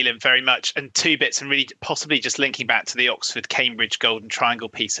thanks, Neelam, very much. And two bits, and really possibly just linking back to the Oxford-Cambridge Golden Triangle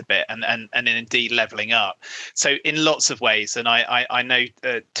piece a bit, and indeed levelling up. So in lots of ways, and I know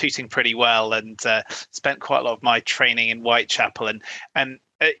Tooting pretty well, and spent quite a lot of my training in Whitechapel, and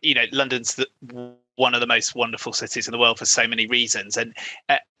London's one of the most wonderful cities in the world for so many reasons. And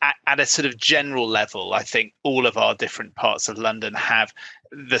at a sort of general level, I think all of our different parts of London have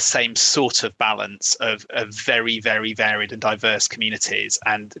the same sort of balance of very, very varied and diverse communities,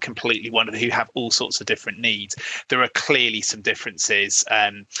 and completely wonderful, who have all sorts of different needs. There are clearly some differences,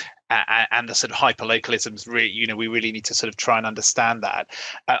 and the sort of hyperlocalisms, really, we really need to sort of try and understand that.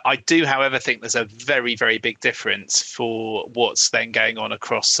 I do, however, think there's a very, very big difference for what's then going on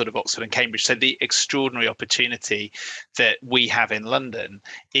across sort of Oxford and Cambridge. So the extraordinary opportunity that we have in London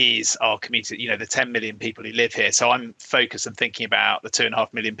is our community, the 10 million people who live here. So I'm focused on thinking about the 2.5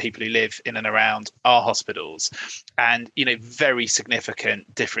 million people who live in and around our hospitals, and, very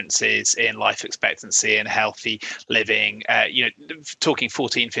significant differences in life expectancy and healthy living, talking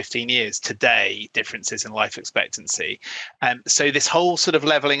 14, 15 years today, differences in life expectancy. So this whole sort of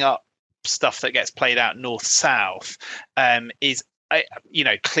levelling up stuff that gets played out north-south is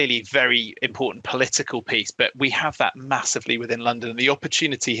clearly very important political piece, but we have that massively within London, and the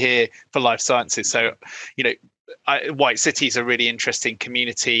opportunity here for life sciences. So, White City is a really interesting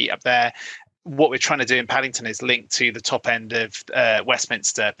community up there. What we're trying to do in Paddington is link to the top end of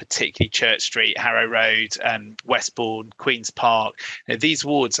Westminster, particularly Church Street, Harrow Road, Westbourne, Queen's Park. These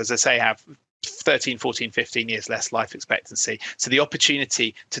wards, as I say, have 13, 14, 15 years less life expectancy. So the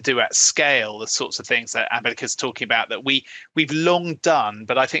opportunity to do at scale the sorts of things that Ambalika's talking about that we've long done,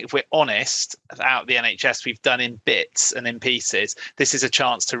 but I think if we're honest, out the NHS, we've done in bits and in pieces. This is a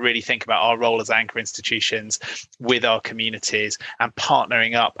chance to really think about our role as anchor institutions with our communities, and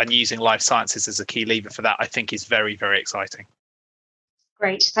partnering up and using life sciences as a key lever for that, I think, is very, very exciting.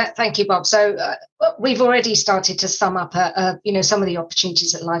 Great. Thank you, Bob. So we've already started to sum up, some of the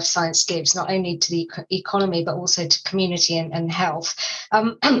opportunities that life science gives, not only to the economy, but also to community and health.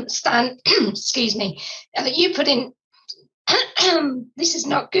 Stan, excuse me, you put in, this is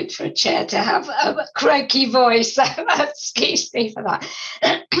not good for a chair to have a croaky voice. Excuse me for that.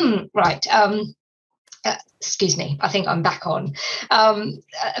 Right. Excuse me, I think I'm back on.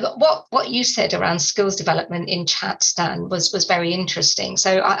 What you said around skills development in chat, Stan, was very interesting.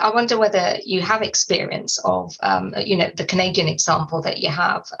 So I wonder whether you have experience of, the Canadian example that you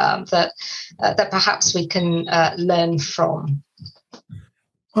have that perhaps we can learn from.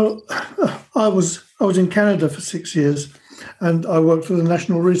 Well, I was in Canada for 6 years, and I worked for the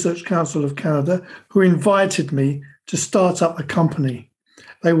National Research Council of Canada, who invited me to start up a company.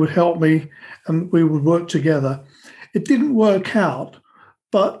 They would help me, and we would work together. It didn't work out,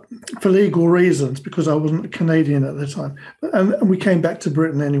 but for legal reasons, because I wasn't a Canadian at the time. And we came back to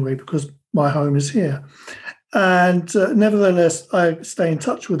Britain anyway, because my home is here. And nevertheless, I stay in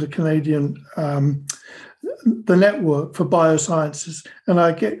touch with the Canadian, the Network for Biosciences, and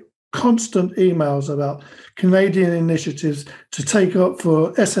I get constant emails about Canadian initiatives to take up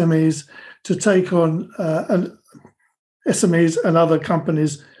for SMEs, to take on SMEs and other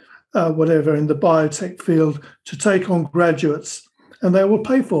companies whatever in the biotech field to take on graduates, and they will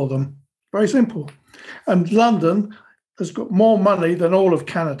pay for them. Very simple. And London has got more money than all of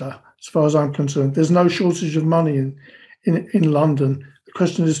Canada, as far as I'm concerned. There's no shortage of money in London. The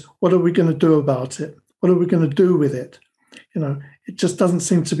question is, what are we going to do about it? What are we going to do with it? It just doesn't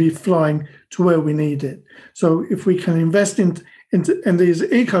seem to be flying to where we need it. So if we can invest in these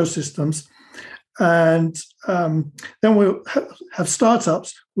ecosystems, and then we'll have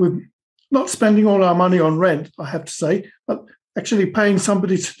startups with not spending all our money on rent, I have to say, but actually paying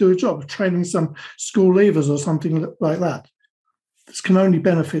somebody to do a job, training some school leavers or something like that. This can only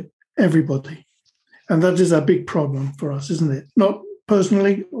benefit everybody. And that is a big problem for us, isn't it? Not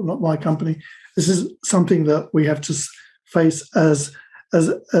personally, or not my company. This is something that we have to face as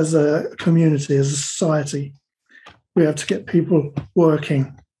a community, as a society. We have to get people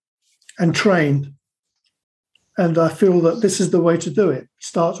working and trained. And I feel that this is the way to do it. It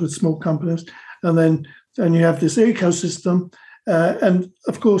starts with small companies, and then you have this ecosystem. And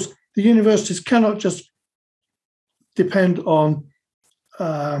of course, the universities cannot just depend on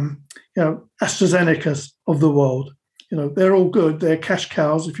AstraZeneca's of the world. They're all good. They're cash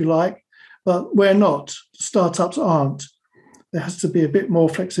cows, if you like, but we're not. Startups aren't. There has to be a bit more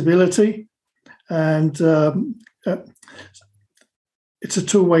flexibility, and it's a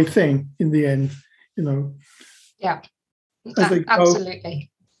two-way thing in the end. Yeah, as they grow, absolutely.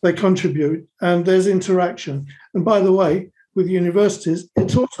 They contribute, and there's interaction. And by the way, with universities,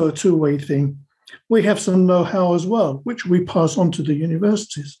 it's also a two-way thing. We have some know-how as well, which we pass on to the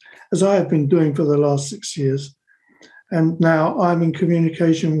universities, as I have been doing for the last 6 years. And now I'm in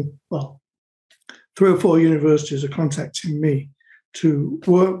communication. Well, 3 or 4 universities are contacting me to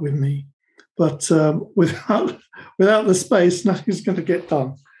work with me, but without the space, nothing's going to get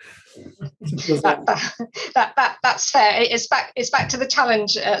done. That's fair. It's back to the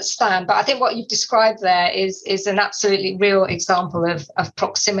challenge, Stan. But I think what you've described there is an absolutely real example of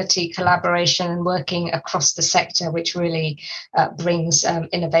proximity, collaboration, and working across the sector, which really brings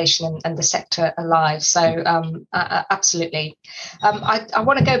innovation and the sector alive. So absolutely. I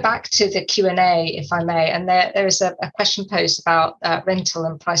want to go back to the Q&A, if I may. And there is a question posed about rental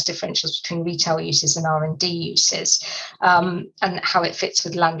and price differentials between retail uses and R&D uses, and how it fits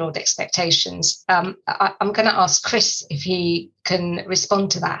with landlord expectations. I'm going to ask Chris if he can respond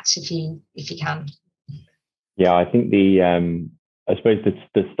to that, if he can. Yeah, I think I suppose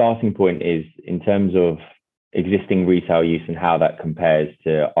the starting point is in terms of existing retail use and how that compares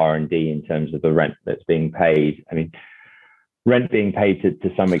to R&D in terms of the rent that's being paid. I mean, rent being paid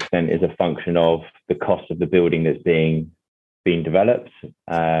to some extent is a function of the cost of the building that's being developed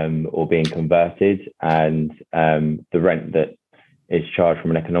or being converted, and the rent that is charged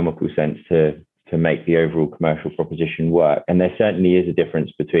from an economical sense to make the overall commercial proposition work. And there certainly is a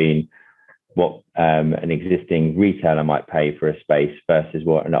difference between what an existing retailer might pay for a space versus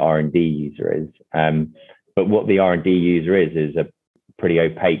what an R&D user is. But what the R&D user is a pretty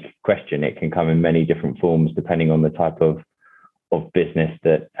opaque question. It can come in many different forms depending on the type of business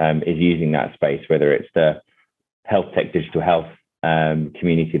that is using that space, whether it's the health tech, digital health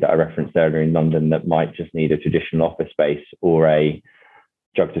community that I referenced earlier in London that might just need a traditional office space, or a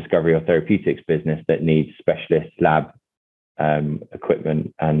drug discovery or therapeutics business that needs specialist lab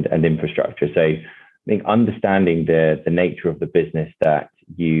equipment and infrastructure. So I think understanding the nature of the business that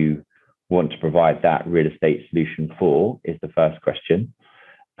you want to provide that real estate solution for is the first question.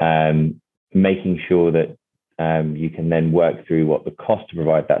 Making sure that you can then work through what the cost to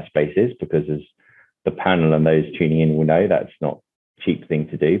provide that space is, because as the panel and those tuning in will know, that's not a cheap thing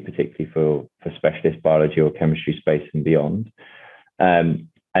to do, particularly for specialist biology or chemistry space and beyond.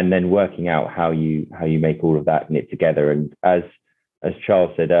 And then working out how you make all of that knit together. And as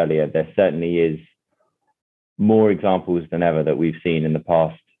Charles said earlier, there certainly is more examples than ever that we've seen in the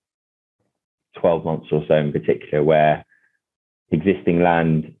past 12 months or so in particular, where existing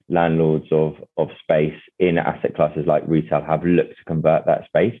landlords of space in asset classes like retail have looked to convert that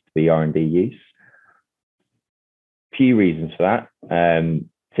space to be R&D use. Few reasons for that.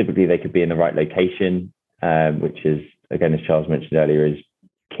 Typically, they could be in the right location, which is, again, as Charles mentioned earlier, is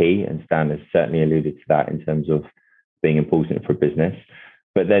key, and Stan has certainly alluded to that in terms of being important for business.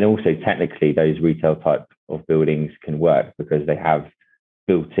 But then also technically, those retail type of buildings can work because they have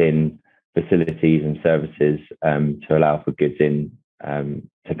built-in facilities and services to allow for goods in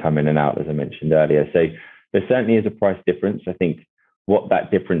to come in and out, as I mentioned earlier. So there certainly is a price difference. I think what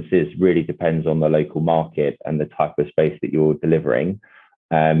that difference is really depends on the local market and the type of space that you're delivering,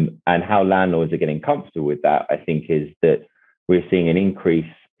 and how landlords are getting comfortable with that. I think is that we're seeing an increase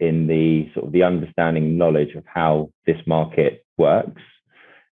in the sort of the understanding and knowledge of how this market works,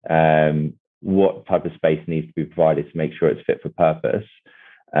 what type of space needs to be provided to make sure it's fit for purpose.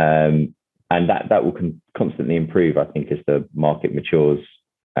 And that will constantly improve, I think, as the market matures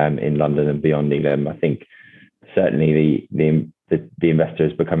in London and beyond, Neelam. I think certainly the investor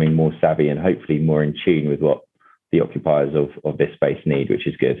is becoming more savvy and hopefully more in tune with what the occupiers of this space need, which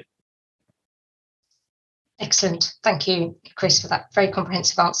is good. Excellent. Thank you, Chris, for that very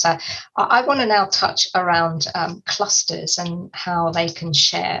comprehensive answer. I want to now touch around clusters and how they can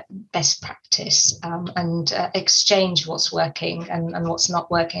share best practice and exchange what's working and what's not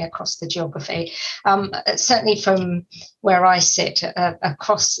working across the geography. Certainly from where I sit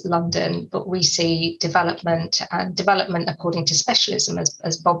across London, but we see development according to specialism,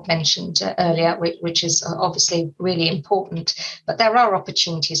 as Bob mentioned earlier, which is obviously really important. But there are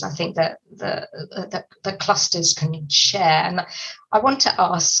opportunities, I think, that the clusters can share. And I want to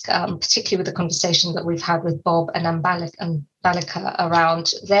ask, particularly with the conversation that we've had with Bob and Ambalika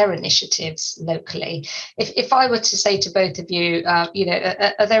around their initiatives locally, if I were to say to both of you, are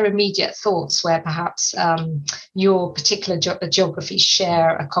there immediate thoughts where perhaps your particular geographies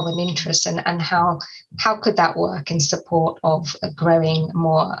share a common interest, and how could that work in support of growing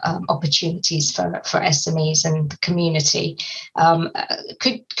more opportunities for SMEs and the community?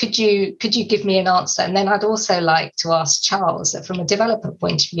 Could you give me an answer? And then I'd also like to ask Charles, that from a developer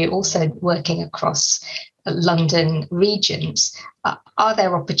point of view, also working across London regions, are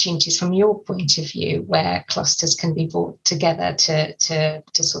there opportunities from your point of view where clusters can be brought together to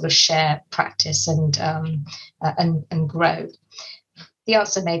sort of share practice and grow? The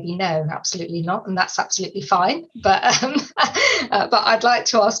answer may be no, absolutely not, and that's absolutely fine. But I'd like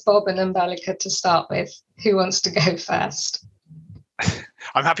to ask Bob and Ambalika to start with. Who wants to go first?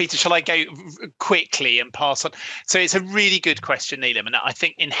 I'm happy to. Shall I go quickly and pass on? So it's a really good question, Neelam, and I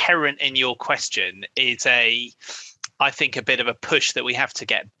think inherent in your question is I think a bit of a push that we have to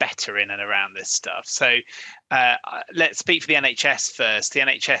get better in and around this stuff. So let's speak for the NHS first. The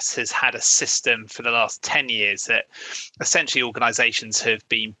NHS has had a system for the last 10 years that essentially organisations have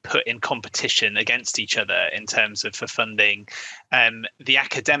been put in competition against each other in terms of for funding. The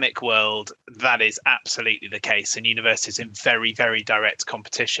academic world, that is absolutely the case, and universities in very, very direct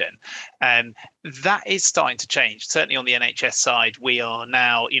competition. That is starting to change. Certainly on the NHS side, we are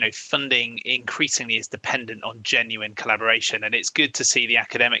now, funding increasingly is dependent on genuine collaboration, and it's good to see the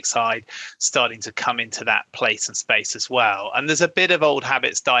academic side starting to come into that place and space as well. And there's a bit of old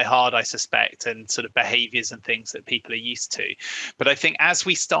habits die hard, I suspect, and sort of behaviours and things that people are used to. But I think as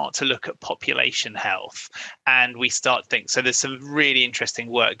we start to look at population health and we start to think, so there's some really interesting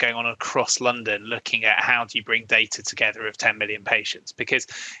work going on across London looking at how do you bring data together of 10 million patients, because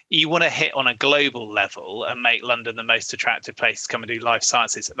you want to hit on a global level and make London the most attractive place to come and do life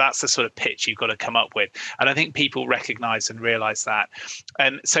sciences. That's the sort of pitch you've got to come up with. And I think people recognise and realise that.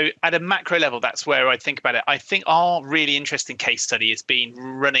 So at a macro level, that's where I think about it. I think our really interesting case study has been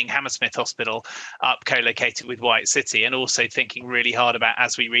running Hammersmith Hospital up co-located with White City, and also thinking really hard about,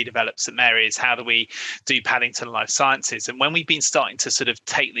 as we redevelop St Mary's, how do we do Paddington Life Sciences? And when we've been starting to sort of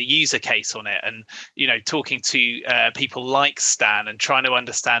take the user case on it and, talking to people like Stan and trying to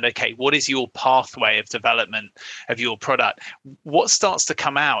understand, okay, what is your pathway of development of your product? What starts to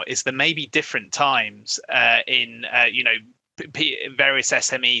come out is there may be different times in various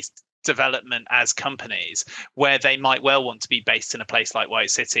SMEs development as companies where they might well want to be based in a place like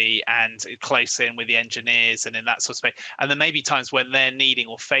White City and close in with the engineers and in that sort of space. And there may be times when they're needing,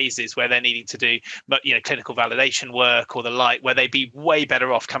 or phases where they're needing to do clinical validation work or the like, where they'd be way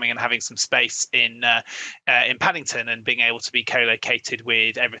better off coming and having some space in Paddington and being able to be co-located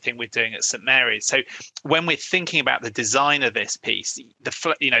with everything we're doing at St Mary's. So when we're thinking about the design of this piece,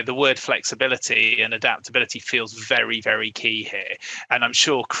 the word flexibility and adaptability feels very, very key here. And I'm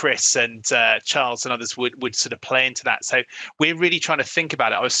sure Chris and Charles and others would sort of play into that. So we're really trying to think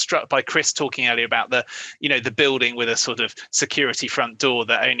about it. I was struck by Chris talking earlier about the building with a sort of security front door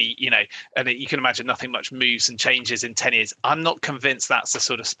that only, and you can imagine nothing much moves and changes in 10 years. I'm not convinced that's the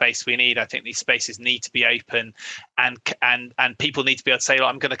sort of space we need. I think these spaces need to be open, and people need to be able to say,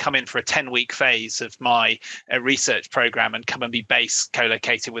 I'm going to come in for a 10-week phase of my research program and come and be based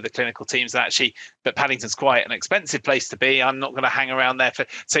co-located with the clinical teams. But Paddington's quite an expensive place to be. I'm not going to hang around there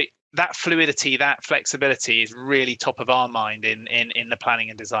so that fluidity, that flexibility is really top of our mind in the planning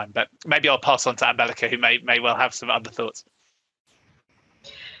and design. But maybe I'll pass on to Ambalika, who may well have some other thoughts.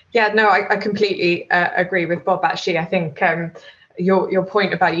 Yeah, no, I completely agree with Bob. Actually, I think your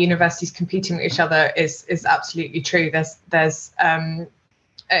point about universities competing with each other is absolutely true. There's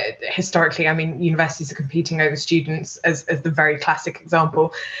historically, I mean, universities are competing over students as the very classic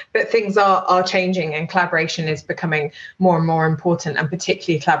example, but things are changing, and collaboration is becoming more and more important, and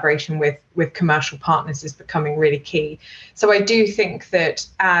particularly collaboration with commercial partners is becoming really key. So I do think that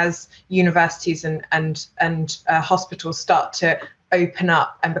as universities and hospitals start to open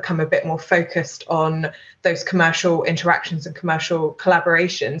up and become a bit more focused on those commercial interactions and commercial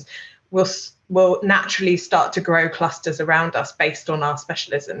collaborations, we'll naturally start to grow clusters around us based on our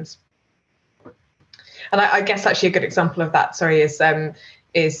specialisms. And I guess actually a good example of that,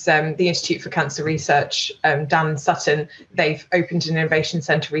 is the Institute for Cancer Research down in Sutton. They've opened an innovation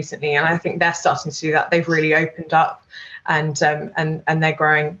centre recently, and I think they're starting to do that. They've really opened up, and they're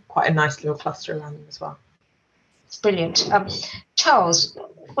growing quite a nice little cluster around them as well. It's brilliant. Charles,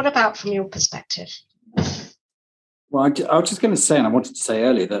 what about from your perspective? Well, I was just going to say, and I wanted to say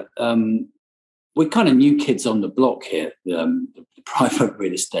earlier that we're kind of new kids on the block here, the private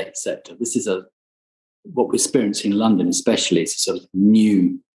real estate sector. This is what we're experiencing in London, especially. It's a sort of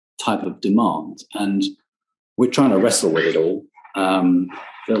new type of demand, and we're trying to wrestle with it all.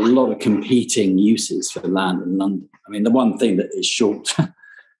 There are a lot of competing uses for land in London. I mean, the one thing that is short,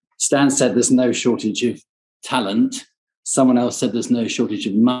 Stan said there's no shortage of talent. Someone else said there's no shortage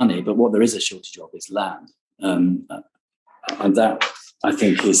of money, but what there is a shortage of is land. And that, I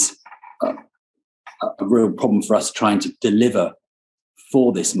think, is a real problem for us trying to deliver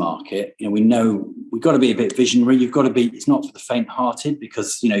for this market. We know we've got to be a bit visionary. You've got to be, it's not for the faint-hearted,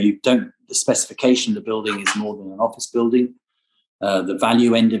 because, the specification of the building is more than an office building. The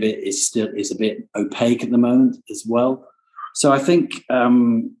value end of it is a bit opaque at the moment as well. So I think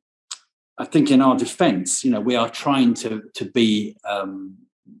in our defense, we are trying to be,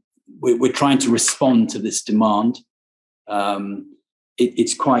 we're trying to respond to this demand.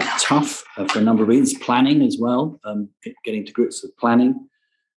 It's quite tough for a number of reasons. Planning as well, getting to grips with planning.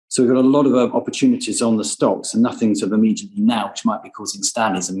 So we've got a lot of opportunities on the stocks, and nothing sort of immediately now, which might be causing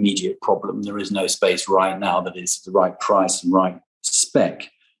Stanley's immediate problem. There is no space right now that is the right price and right spec.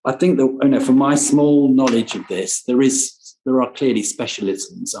 I think that, from my small knowledge of this, there are clearly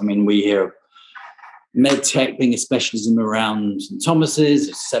specialisms. I mean, we hear MedTech being a specialism around St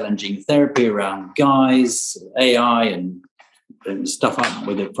Thomas's, cell and gene therapy around Guy's, AI and stuff up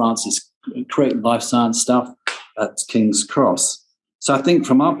with it, Francis Crick, life science stuff at King's Cross. So I think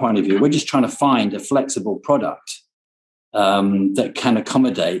from our point of view, we're just trying to find a flexible product that can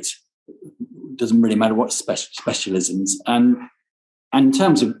accommodate, doesn't really matter what specialisms. And in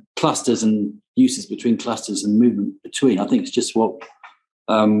terms of clusters and uses between clusters and movement between, I think it's just what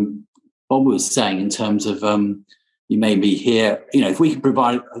Bob was saying in terms of you may be here, if we can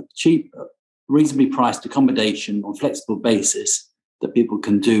provide a cheap, reasonably priced accommodation on a flexible basis that people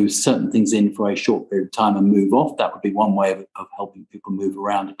can do certain things in for a short period of time and move off, that would be one way of helping people move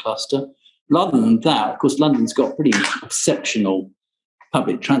around a cluster. Rather than that, of course, London's got a pretty exceptional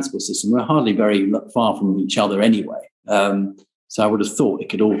public transport system. We're hardly very far from each other anyway. So I would have thought it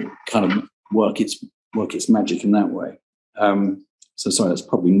could all kind of work its magic in that way. So sorry, that's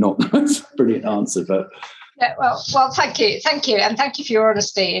probably not the most brilliant answer, but yeah, well, thank you, and thank you for your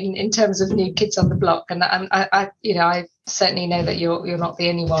honesty in terms of new kids on the block. And I certainly know that you're not the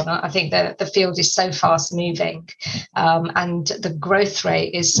only one. I think that the field is so fast moving, and the growth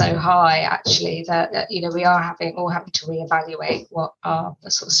rate is so high actually that we are all having to reevaluate what our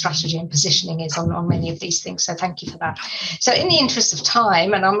sort of strategy and positioning is on many of these things. So thank you for that. So in the interest of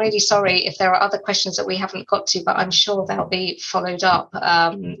time, and I'm really sorry if there are other questions that we haven't got to, but I'm sure they'll be followed up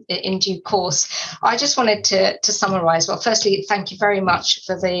in due course. I just wanted to summarise. Well, firstly, thank you very much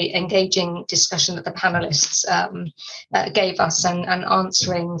for the engaging discussion that the panellists gave us and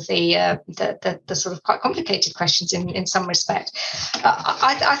answering the sort of quite complicated questions in some respect.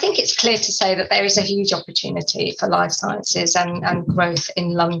 I think it's clear to say that there is a huge opportunity for life sciences and growth in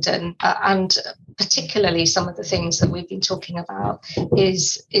London, and particularly some of the things that we've been talking about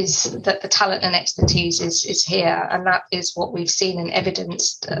is that the talent and expertise is here, and that is what we've seen and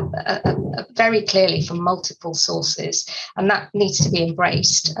evidenced very clearly from multiple sources, and that needs to be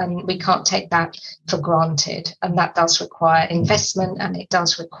embraced, and we can't take that for granted, and that does require investment, and it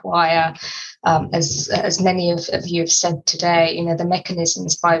does require, as many of you have said today, the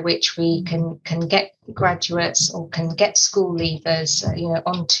mechanisms by which we can get graduates or can get school leavers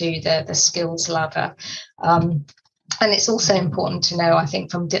onto the skills ladder. And it's also important to know, I think,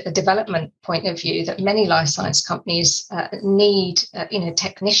 from a development point of view, that many life science companies need,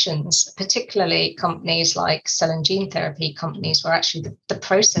 technicians, particularly companies like cell and gene therapy companies, where actually the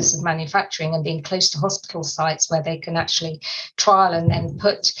process of manufacturing and being close to hospital sites where they can actually trial and then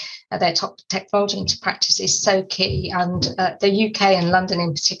put their top technology into practice is so key. And the UK and London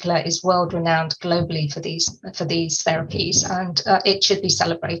in particular is world renowned globally for these therapies, and it should be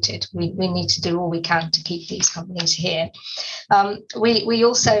celebrated. We need to do all we can to keep these companies here. We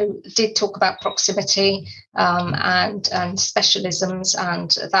also did talk about proximity and specialisms,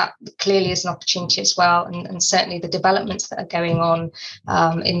 and that clearly is an opportunity as well. And certainly the developments that are going on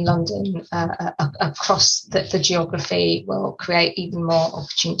in London across the geography will create even more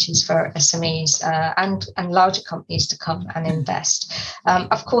opportunities for SMEs and larger companies to come and invest.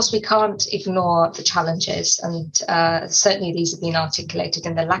 Of course, we can't ignore the challenges, and certainly these have been articulated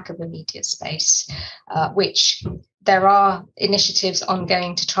in the lack of a media space, which there are initiatives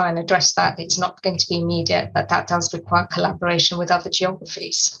ongoing to try and address that. It's not going to be immediate, but that does require collaboration with other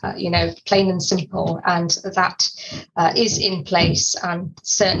geographies, plain and simple. And that is in place. And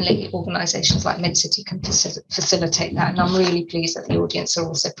certainly organisations like MedCity can facilitate that. And I'm really pleased that the audience are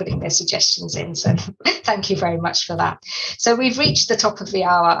also putting their suggestions in. So thank you very much for that. So we've reached the top of the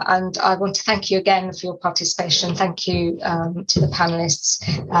hour, and I want to thank you again for your participation. Thank you to the panellists,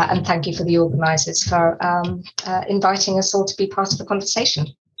 and thank you for the organisers for inviting us all to be part of the conversation.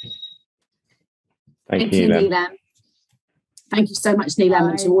 Thank you, Neelam. Thank you so much,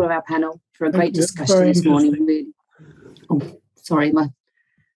 Neelam, and to all of our panel for a great discussion this morning. Really. Oh, sorry, are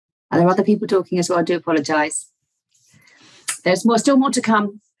there other people talking as well? I do apologise. There's still more to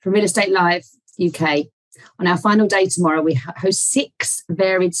come from Real Estate Live UK. On our final day tomorrow, we host 6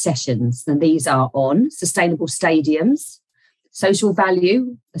 varied sessions, and these are on sustainable stadiums, social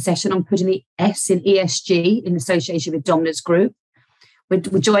value, a session on putting the S in ESG in association with Domino's Group. We're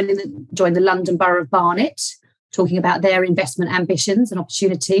joining the London Borough of Barnet, talking about their investment ambitions and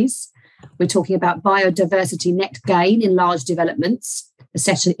opportunities. We're talking about biodiversity net gain in large developments, a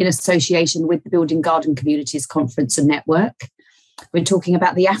session in association with the Building Garden Communities Conference and Network. We're talking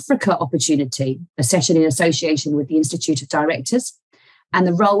about the Africa opportunity, a session in association with the Institute of Directors. And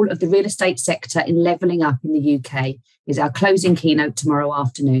the role of the real estate sector in levelling up in the UK is our closing keynote tomorrow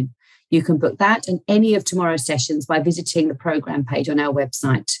afternoon. You can book that and any of tomorrow's sessions by visiting the programme page on our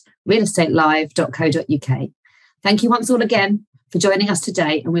website, realestatelive.co.uk. Thank you once all again for joining us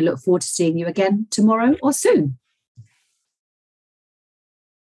today, and we look forward to seeing you again tomorrow or soon.